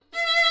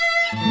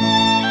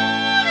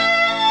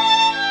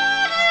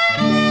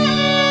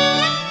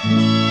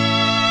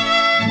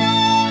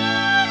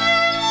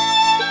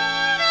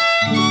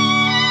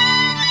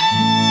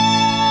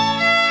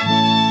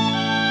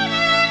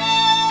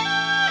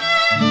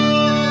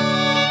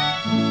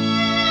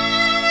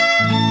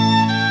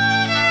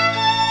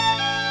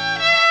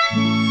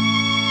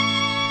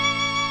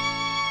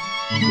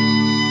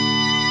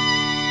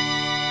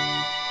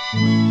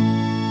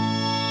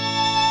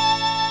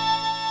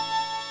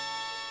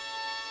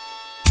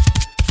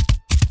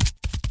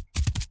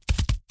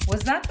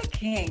Was that the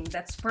king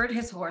that spurred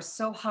his horse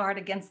so hard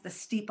against the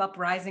steep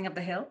uprising of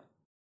the hill?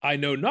 I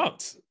know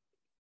not,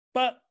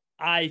 but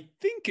I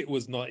think it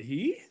was not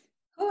he.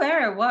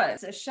 Whoe'er it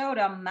was, it showed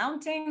a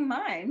mounting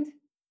mind.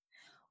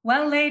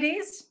 Well,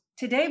 ladies,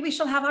 today we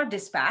shall have our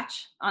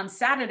dispatch. On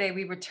Saturday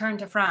we return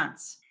to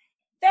France.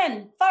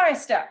 Then,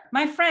 Forrester,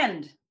 my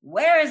friend,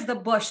 where is the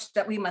bush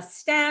that we must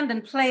stand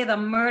and play the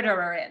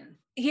murderer in?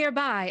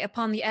 Hereby,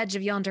 upon the edge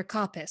of yonder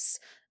coppice,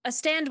 a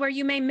stand where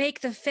you may make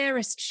the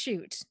fairest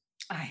shoot.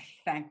 I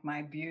thank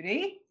my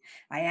beauty.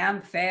 I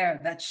am fair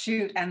that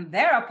shoot, and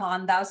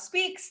thereupon thou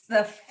speaks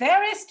the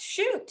fairest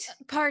shoot.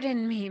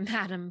 Pardon me,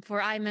 madam,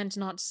 for I meant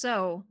not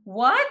so.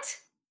 What?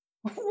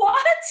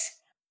 What?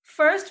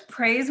 First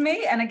praise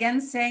me, and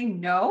again saying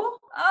no?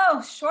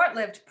 Oh,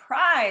 short-lived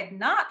pride,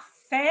 not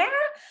fair?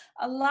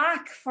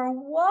 Alack for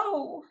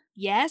woe.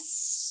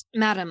 Yes,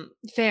 madam,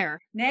 fair.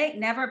 Nay,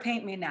 never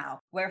paint me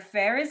now. Where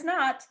fair is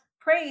not,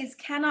 praise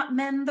cannot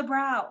mend the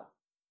brow.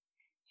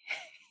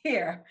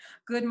 Here,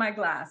 good my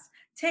glass,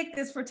 take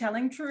this for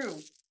telling true.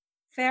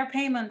 Fair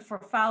payment for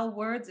foul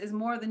words is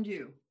more than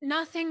due.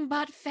 Nothing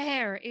but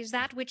fair is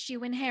that which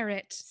you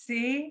inherit.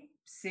 See,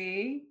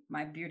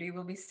 my beauty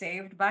will be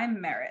saved by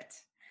merit.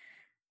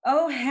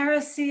 Oh,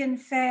 heresy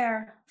and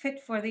fair, fit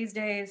for these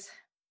days.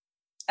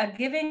 A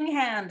giving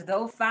hand,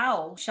 though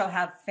foul, shall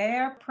have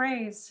fair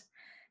praise.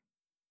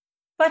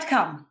 But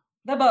come,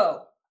 the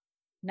bow.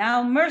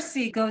 Now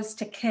mercy goes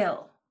to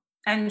kill,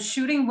 and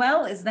shooting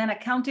well is then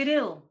accounted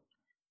ill.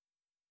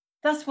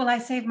 Thus will I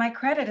save my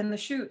credit in the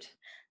shoot,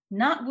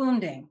 not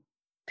wounding.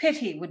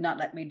 Pity would not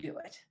let me do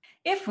it.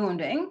 If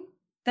wounding,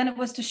 then it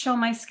was to show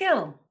my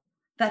skill,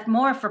 that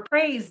more for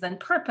praise than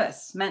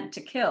purpose meant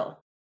to kill.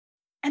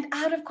 And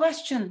out of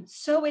question,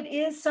 so it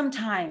is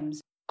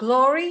sometimes.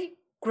 Glory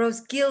grows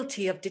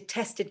guilty of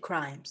detested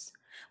crimes,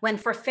 when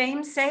for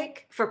fame's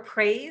sake, for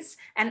praise,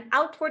 and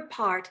outward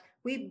part,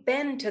 we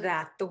bend to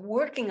that, the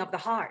working of the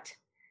heart.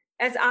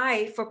 As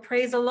I, for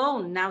praise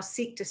alone, now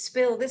seek to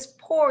spill this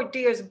poor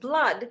dear's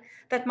blood,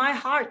 that my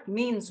heart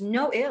means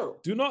no ill.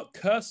 Do not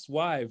cursed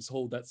wives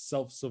hold that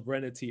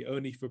self-sovereignty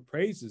only for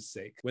praise's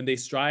sake, when they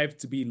strive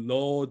to be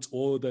lords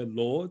or their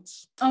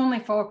lords? Only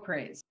for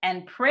praise,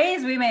 and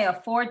praise we may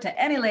afford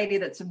to any lady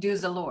that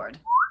subdues a lord.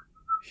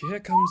 Here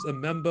comes a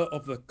member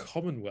of the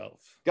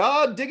Commonwealth.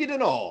 God dig it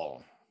and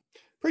all.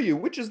 Pray you,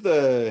 which is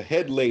the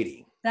head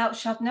lady? Thou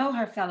shalt know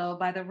her, fellow,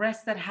 by the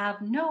rest that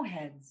have no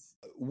heads.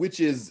 Which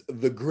is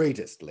the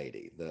greatest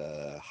lady,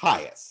 the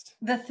highest?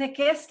 The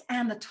thickest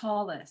and the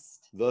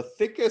tallest. The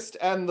thickest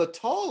and the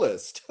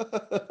tallest.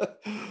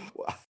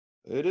 Well,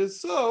 it is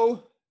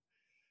so.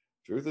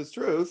 Truth is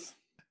truth.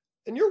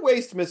 And your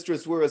waist,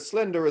 mistress, were as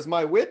slender as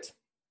my wit.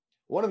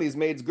 One of these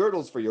maids'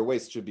 girdles for your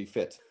waist should be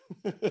fit.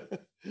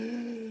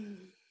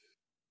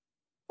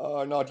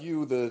 Are not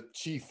you the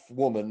chief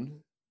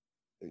woman?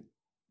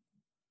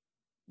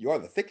 You are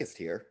the thickest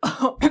here.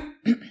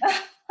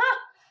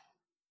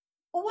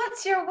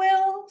 What's your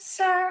will,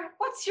 sir?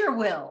 What's your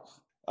will?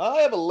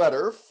 I have a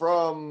letter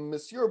from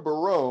Monsieur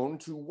Baron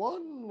to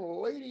one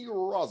Lady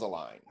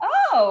Rosaline.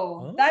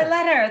 Oh, thy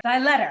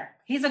letter.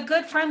 He's a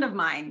good friend of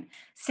mine.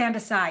 Stand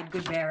aside,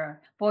 good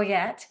bearer.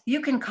 Boyette,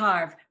 you can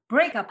carve.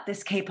 Break up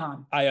this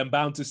capon. I am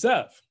bound to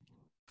serve.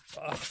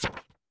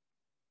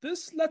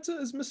 This letter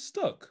is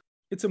mistook.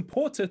 It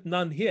importeth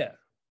none here.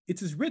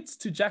 It is writ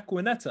to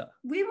Jacquinetta.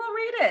 We will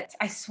read it,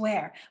 I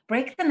swear.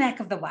 Break the neck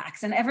of the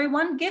wax, and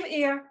everyone give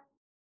ear.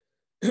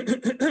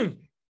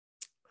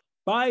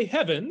 By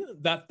heaven,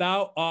 that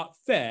thou art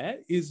fair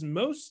is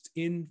most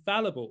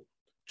infallible.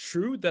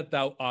 True that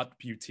thou art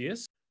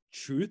beauteous,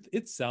 truth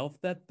itself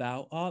that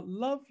thou art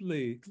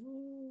lovely.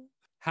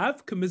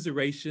 Have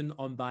commiseration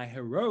on thy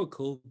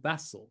heroical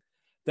vassal.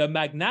 The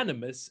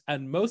magnanimous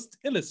and most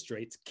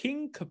illustrate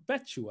King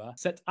Cophetua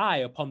set eye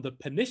upon the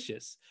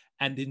pernicious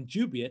and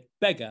indubiate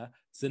beggar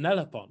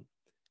Xenophon,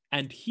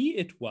 and he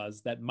it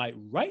was that might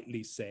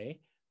rightly say,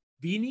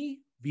 Vini,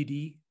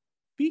 vidi,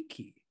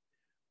 vici,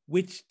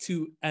 which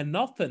to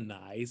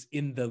anathemize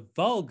in the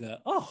vulgar,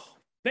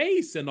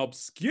 base and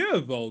obscure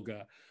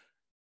vulgar,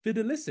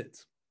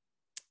 videlicet.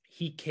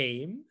 He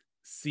came,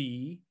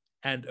 see,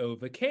 and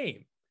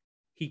overcame.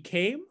 He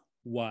came,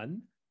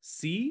 1,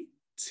 see,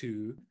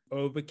 2,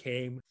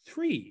 overcame,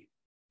 3.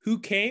 Who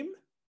came?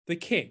 The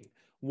king.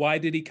 Why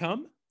did he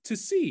come? To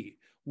see.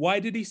 Why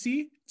did he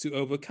see? To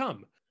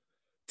overcome.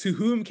 To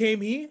whom came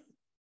he?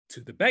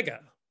 To the beggar.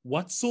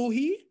 What saw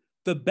he?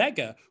 The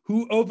beggar.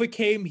 Who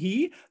overcame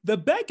he? The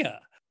beggar.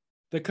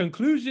 The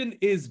conclusion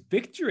is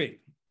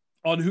victory.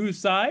 On whose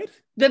side?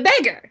 The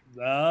beggar.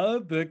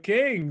 The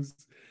king's.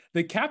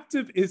 The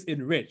captive is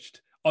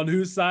enriched. On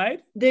whose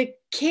side? The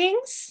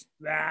king's?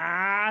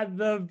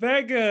 The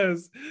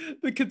beggars.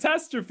 The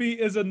catastrophe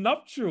is a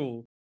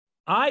nuptial.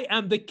 I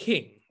am the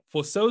king,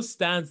 for so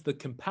stands the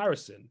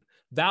comparison.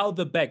 Thou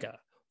the beggar,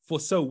 for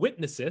so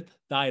witnesseth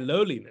thy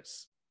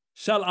lowliness.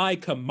 Shall I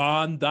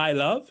command thy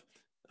love?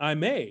 I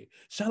may.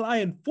 Shall I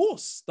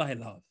enforce thy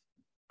love?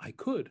 I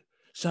could.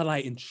 Shall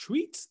I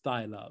entreat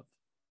thy love?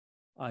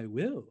 I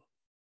will.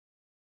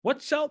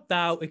 What shalt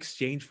thou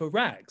exchange for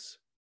rags?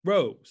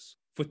 Robes,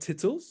 for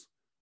titles?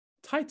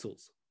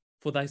 Titles,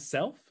 for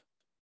thyself?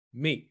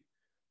 Me.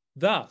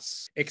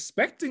 Thus,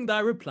 expecting thy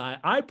reply,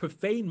 I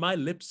profane my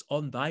lips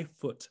on thy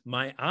foot,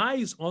 my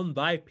eyes on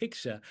thy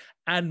picture,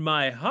 and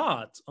my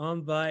heart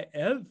on thy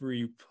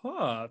every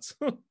part.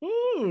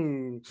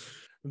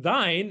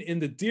 Thine in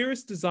the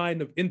dearest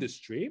design of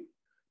industry,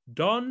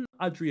 Don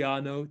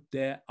Adriano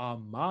de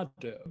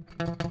Amado.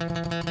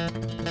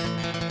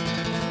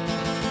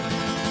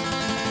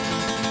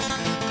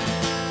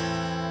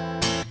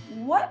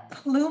 What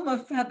plume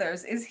of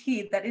feathers is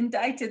he that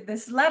indited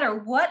this letter?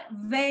 What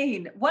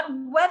vein, what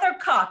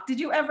weathercock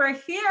did you ever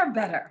hear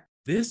better?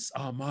 This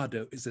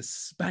Armado is a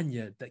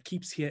Spaniard that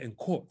keeps here in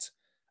court,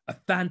 a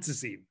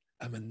fantasy,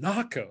 a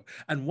monarcho,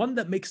 and one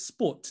that makes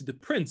sport to the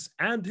prince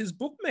and his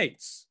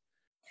bookmates.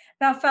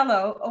 Thou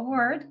fellow, a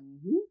word.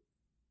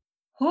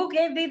 Who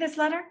gave thee this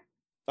letter?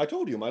 I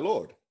told you, my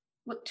lord.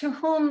 To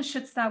whom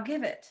shouldst thou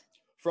give it?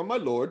 From my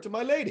lord to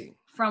my lady.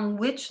 From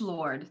which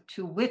lord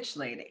to which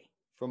lady?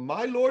 From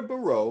my lord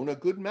Baron, a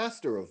good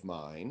master of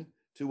mine,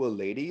 to a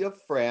lady of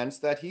France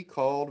that he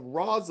called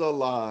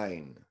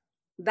Rosaline.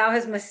 Thou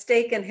hast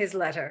mistaken his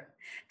letter.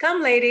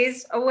 Come,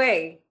 ladies,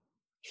 away.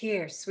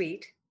 Here,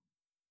 sweet,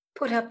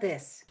 put up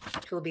this.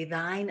 'Twill be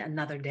thine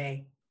another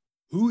day.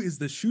 Who is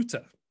the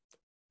shooter?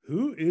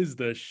 Who is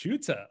the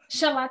shooter?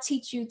 Shall I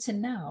teach you to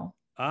know?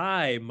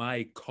 I,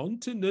 my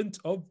continent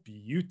of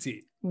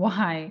beauty.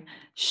 Why,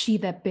 she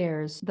that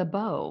bears the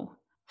bow,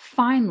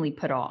 finely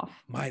put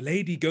off. My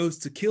lady goes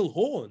to kill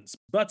horns,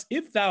 but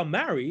if thou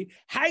marry,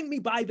 hang me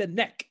by the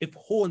neck if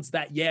horns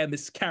that year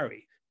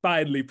miscarry,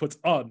 finely put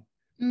on.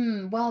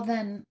 Well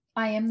then,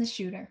 I am the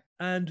shooter.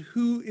 And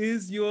who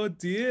is your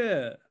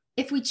dear?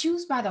 If we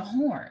choose by the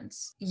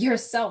horns,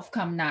 yourself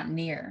come not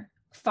near.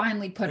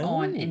 Finely put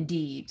on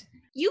indeed.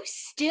 You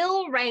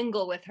still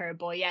wrangle with her,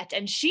 Boyette,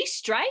 and she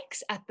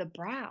strikes at the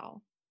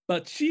brow.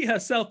 But she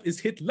herself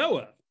is hit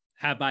lower.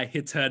 Have I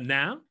hit her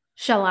now?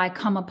 Shall I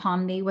come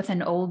upon thee with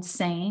an old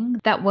saying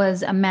that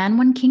was a man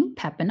when King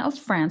Pepin of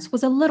France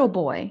was a little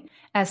boy,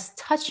 as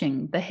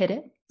touching the hit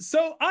it?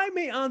 So I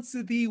may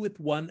answer thee with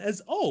one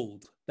as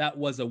old, that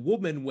was a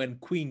woman when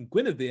Queen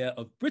Guinevere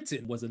of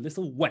Britain was a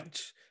little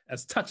wench,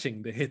 as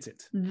touching the hit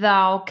it.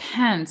 Thou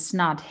canst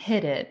not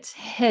hit it,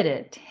 hit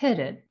it, hit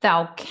it.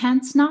 Thou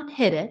canst not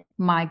hit it,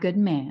 my good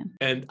man.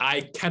 And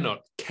I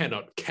cannot,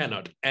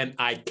 and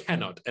I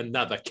cannot,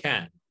 another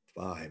can.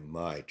 By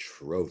my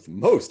troth,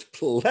 most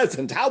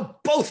pleasant, how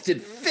both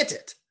did fit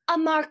it! A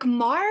mark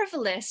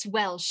marvelous,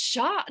 well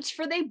shot,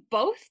 for they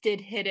both did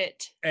hit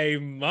it. A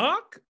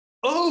mark?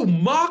 Oh,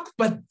 mark,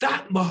 but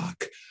that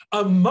mark.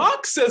 A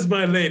mark, says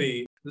my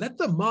lady. Let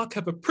the mark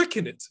have a prick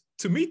in it,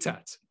 to meet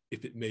at,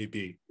 if it may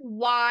be.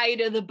 Wide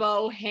o' the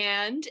bow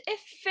hand, if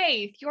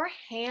faith your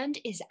hand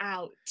is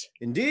out.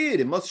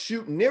 Indeed, it must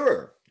shoot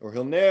nearer, or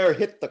he'll ne'er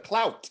hit the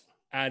clout.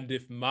 And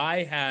if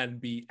my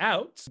hand be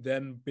out,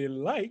 then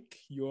belike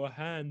your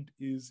hand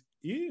is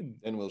in.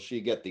 Then will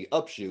she get the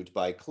upshoot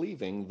by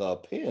cleaving the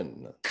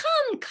pin.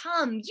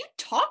 Come, you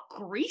talk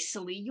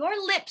greasily,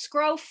 your lips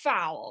grow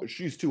foul.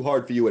 She's too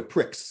hard for you at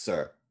pricks,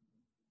 sir.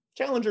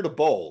 Challenge her to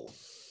bowl.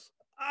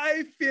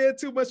 I fear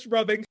too much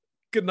rubbing.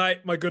 Good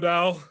night, my good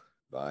owl.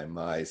 By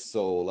my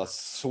soul, a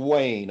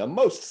swain, a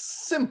most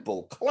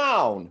simple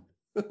clown.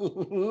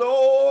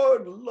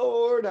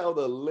 Lord, how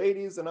the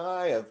ladies and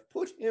I have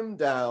put him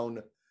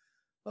down.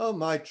 Oh,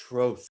 my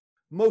troth,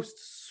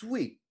 most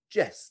sweet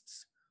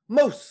jests,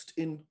 most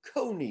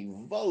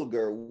inconey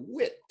vulgar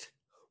wit,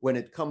 when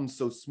it comes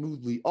so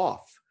smoothly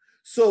off,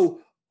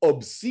 so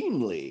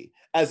obscenely,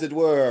 as it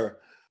were,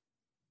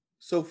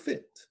 so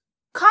fit.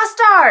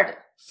 Costard!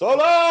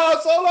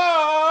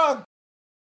 Sola!